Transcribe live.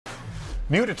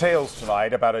New details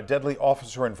tonight about a deadly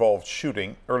officer-involved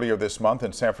shooting earlier this month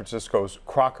in San Francisco's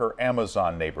Crocker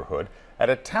Amazon neighborhood. At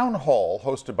a town hall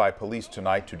hosted by police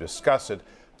tonight to discuss it,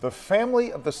 the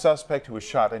family of the suspect who was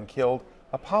shot and killed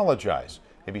apologized.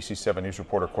 ABC 7 News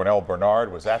reporter Cornell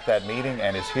Bernard was at that meeting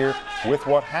and is here with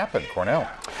what happened. Cornell.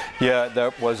 Yeah,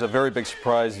 that was a very big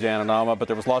surprise, Dan and Alma, but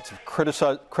there was lots of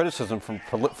criticism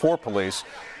for police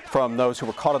from those who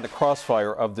were caught in the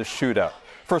crossfire of the shootout.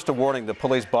 First, a warning: the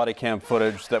police body cam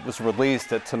footage that was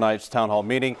released at tonight's town hall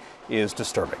meeting is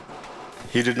disturbing.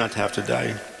 He did not have to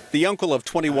die. The uncle of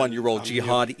 21-year-old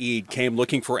Jihad Eid came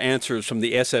looking for answers from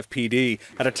the SFPD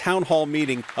at a town hall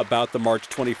meeting about the March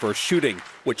 21st shooting,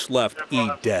 which left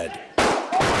Eid dead.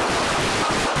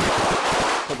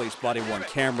 Police body-worn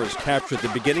cameras captured the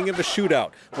beginning of a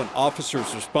shootout when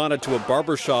officers responded to a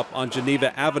barber shop on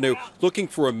Geneva Avenue looking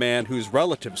for a man whose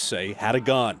relatives say had a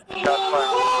gun.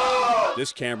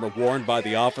 This camera worn by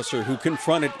the officer who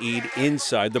confronted Eid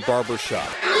inside the barber shop.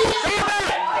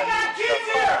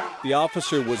 The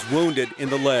officer was wounded in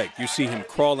the leg. You see him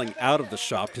crawling out of the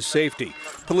shop to safety.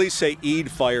 Police say Eid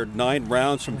fired 9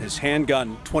 rounds from his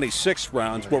handgun. 26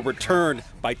 rounds were returned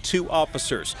by 2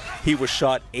 officers. He was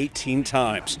shot 18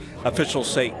 times. Officials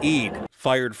say Eid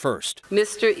fired first.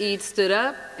 Mr. Eid stood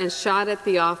up and shot at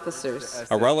the officers.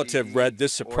 A relative read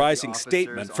this surprising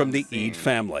statement from the Eid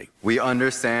family. We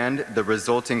understand the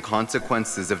resulting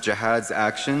consequences of Jihad's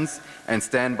actions and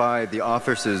stand by the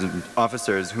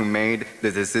officers who made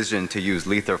the decision to use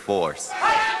lethal force.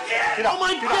 Oh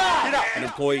my God! An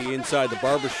employee inside the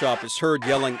barbershop is heard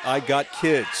yelling, "I got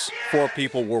kids." 4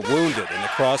 people were wounded in the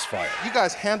crossfire. You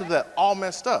guys handled that all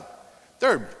messed up.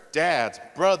 There are dads,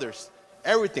 brothers,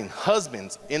 everything,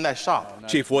 husbands in that shop.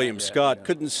 Chief William Scott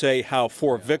couldn't say how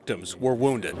 4 victims were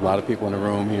wounded. A lot of people in the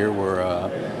room here were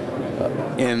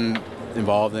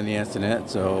involved in the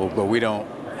incident, but we don't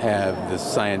have the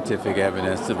scientific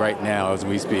evidence right now as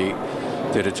we speak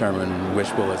to determine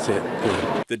which bullets hit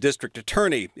who. The district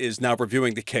attorney is now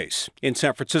reviewing the case. In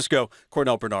San Francisco,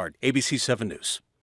 Cornell Bernard, ABC 7 News.